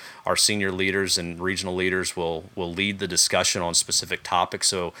for. Our senior leaders and regional leaders will lead the discussion on specific topics.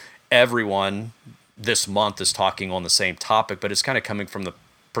 So everyone this month is talking on the same topic, but it's kind of coming from the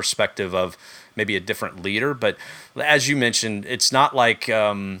perspective of maybe a different leader. But as you mentioned, it's not like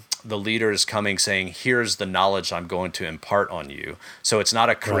the leader is coming saying, here's the knowledge I'm going to impart on you. So it's not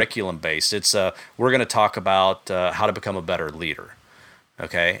a curriculum based. It's we're going to talk about how to become a better leader.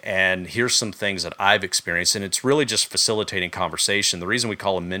 Okay, and here's some things that I've experienced, and it's really just facilitating conversation. The reason we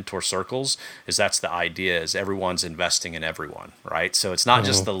call them mentor circles is that's the idea, is everyone's investing in everyone, right? So it's not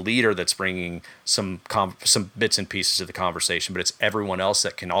just the leader that's bringing some bits and pieces to the conversation, but it's everyone else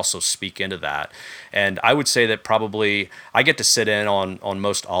that can also speak into that. And I would say that probably I get to sit in on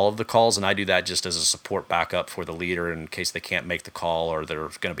most all of the calls, and I do that just as a support backup for the leader in case they can't make the call or they're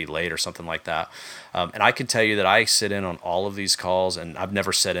going to be late or something like that. And I can tell you that I sit in on all of these calls, and I've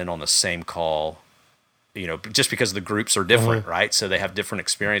never sat in on the same call, just because the groups are different, right? So they have different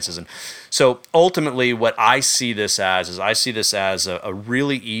experiences. And so ultimately what I see this as is a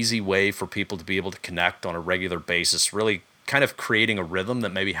really easy way for people to be able to connect on a regular basis, really kind of creating a rhythm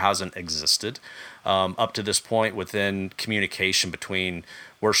that maybe hasn't existed up to this point within communication between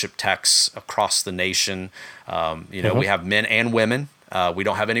worship techs across the nation. We have men and women. We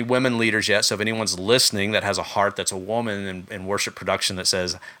don't have any women leaders yet, so if anyone's listening that has a heart that's a woman in worship production that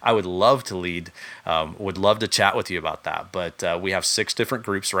says, I would love to lead, would love to chat with you about that. But we have 6 different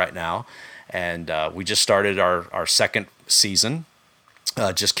groups right now, and we just started our second season,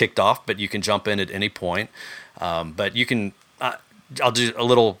 just kicked off, but you can jump in at any point. But you can, I'll do a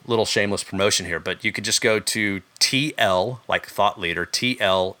little shameless promotion here, but you could just go to TL, like thought leader,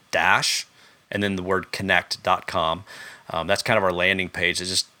 TL dash, and then the word connect.com. That's kind of our landing page. It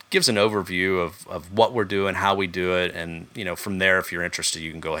just gives an overview of what we're doing, how we do it, and from there, if you're interested,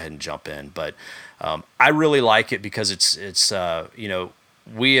 you can go ahead and jump in. But I really like it because it's I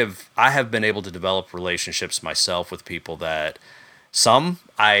have been able to develop relationships myself with people that some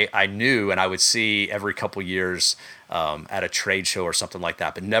I knew and I would see every couple years at a trade show or something like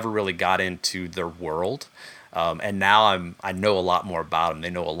that, but never really got into their world. And now I know a lot more about them. They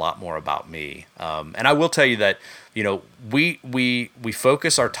know a lot more about me. And I will tell you that, we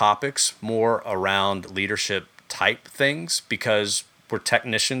focus our topics more around leadership type things because we're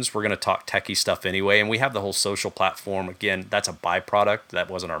technicians. We're going to talk techie stuff anyway. And we have the whole social platform. Again, that's a byproduct. That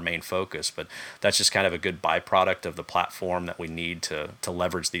wasn't our main focus, but that's just kind of a good byproduct of the platform that we need to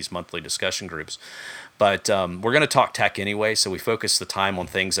leverage these monthly discussion groups. But we're going to talk tech anyway, so we focus the time on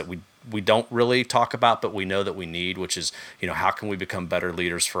things that we we don't really talk about, but we know that we need, which is, how can we become better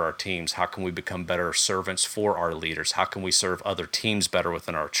leaders for our teams? How can we become better servants for our leaders? How can we serve other teams better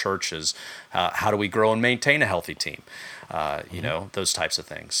within our churches? How do we grow and maintain a healthy team? Those types of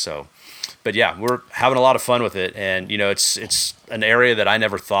things. So, but yeah, we're having a lot of fun with it. And, it's an area that I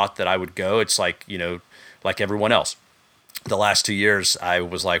never thought that I would go. It's like, like everyone else. The last 2 years, I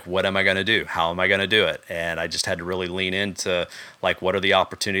was like, what am I going to do? How am I going to do it? And I just had to really lean into, like, what are the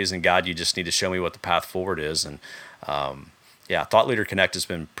opportunities? And God, you just need to show me what the path forward is. And Thought Leader Connect has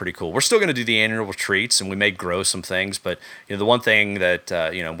been pretty cool. We're still going to do the annual retreats, and we may grow some things. But the one thing that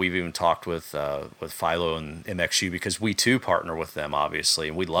we've even talked with Philo and MxU, because we too partner with them, obviously,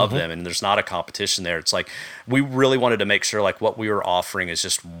 and we love them. And there's not a competition there. It's like we really wanted to make sure like what we were offering is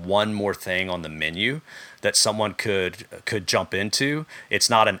just one more thing on the menu that someone could jump into.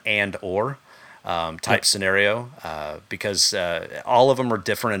 It's not an and or type scenario, because all of them are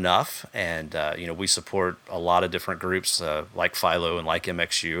different enough, and we support a lot of different groups like Philo and like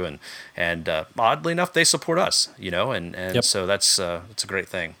MxU, and oddly enough, they support us. So that's it's a great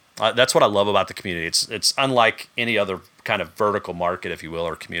thing. That's what I love about the community. It's unlike any other kind of vertical market, if you will,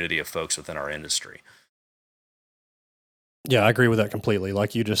 or community of folks within our industry. Yeah, I agree with that completely.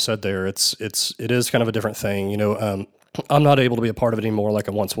 Like you just said there, it is kind of a different thing. I'm not able to be a part of it anymore like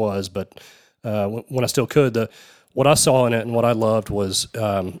I once was, but when I still could, what I saw in it and what I loved was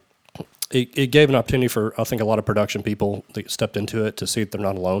it gave an opportunity for, I think, a lot of production people that stepped into it to see that they're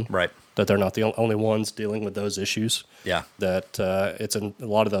not alone. Right. That they're not the only ones dealing with those issues. Yeah. That it's a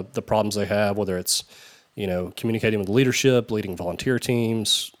lot of the problems they have, whether it's, communicating with leadership, leading volunteer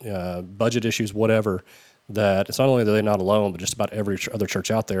teams, budget issues, whatever, that it's not only that they're not alone, but just about every other church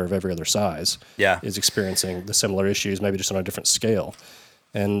out there of every other size is experiencing the similar issues, maybe just on a different scale.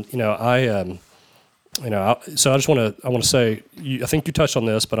 And, so I just want to say, I think you touched on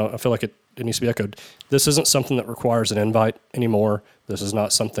this, but I feel like it needs to be echoed. This isn't something that requires an invite anymore. This is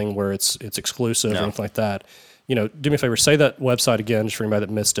not something where it's exclusive or anything like that. Do me a favor, say that website again, just for anybody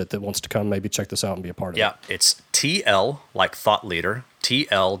that missed it, that wants to come maybe check this out and be a part of it. Yeah, it's TL, like Thought Leader,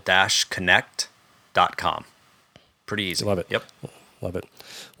 TL-connect.com. Pretty easy. Love it. Yep. Love it.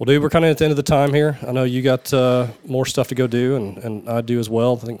 Well, dude, we're kind of at the end of the time here. I know you got more stuff to go do, and I do as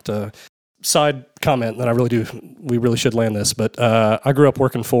well. I think side comment that we really should land this, but I grew up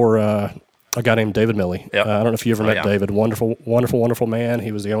working for a guy named David Milley. Yep. I don't know if you ever met David. Wonderful, wonderful, wonderful man.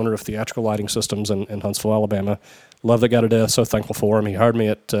 He was the owner of Theatrical Lighting Systems in Huntsville, Alabama. Love that guy to death. So thankful for him. He hired me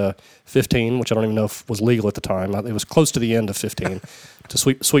at 15, which I don't even know if was legal at the time. It was close to the end of 15, to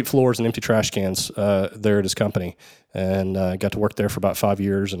sweep floors and empty trash cans there at his company. And got to work there for about 5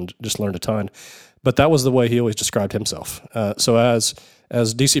 years and just learned a ton. But that was the way he always described himself. So as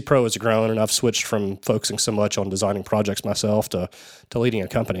DC Pro has grown, and I've switched from focusing so much on designing projects myself to leading a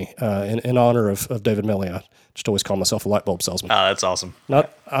company, in honor of David Milley, I just always call myself a light bulb salesman. Oh, that's awesome.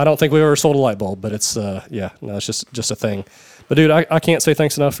 I don't think we've ever sold a light bulb, but it's it's just a thing. But dude, I can't say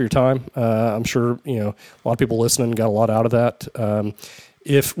thanks enough for your time. I'm sure a lot of people listening got a lot out of that.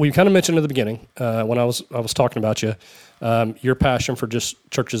 If we kind of mentioned at the beginning when I was talking about you, your passion for just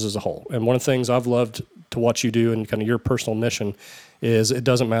churches as a whole, and one of the things I've loved to watch you do and kind of your personal mission is it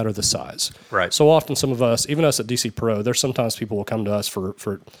doesn't matter the size. Right. So often some of us, even us at DC Pro, there's sometimes people will come to us for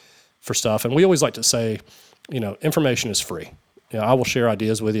stuff, and we always like to say, information is free. I will share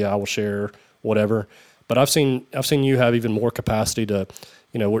ideas with you. I will share whatever. But I've seen you have even more capacity to,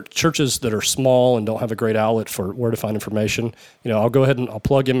 where churches that are small and don't have a great outlet for where to find information. I'll go ahead and I'll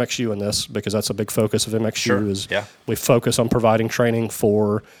plug MxU in this because that's a big focus of MxU. Sure. We focus on providing training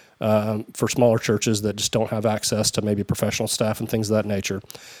for smaller churches that just don't have access to maybe professional staff and things of that nature.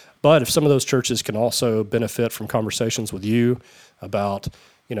 But if some of those churches can also benefit from conversations with you about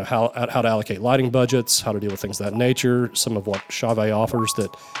how to allocate lighting budgets, how to deal with things of that nature, some of what Chauvet offers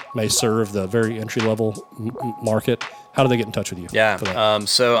that may serve the very entry-level market, how do they get in touch with you? Yeah,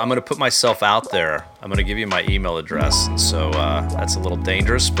 so I'm going to put myself out there. I'm going to give you my email address. So that's a little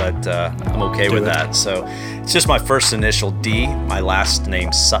dangerous, but I'm okay with that. So it's just my first initial D, my last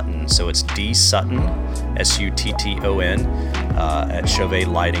name Sutton. So it's D Sutton, Sutton, at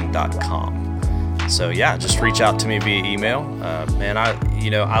chauvetlighting.com. So yeah, just reach out to me via email. Man,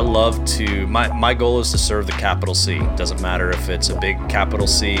 I love to, my goal is to serve the capital C. It doesn't matter if it's a big capital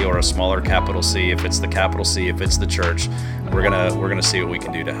C or a smaller capital C, if it's the capital C, if it's the church, we're gonna see what we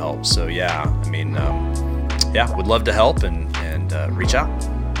can do to help. So yeah, would love to help and reach out.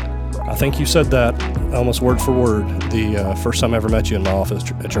 I think you said that almost word for word the first time I ever met you in my office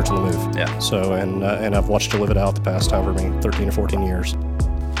at Church on the Move. Yeah. So, and I've watched you live it out the past 13 or 14 years.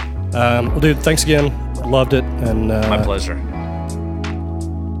 Well, dude, thanks again. Loved it. And my pleasure.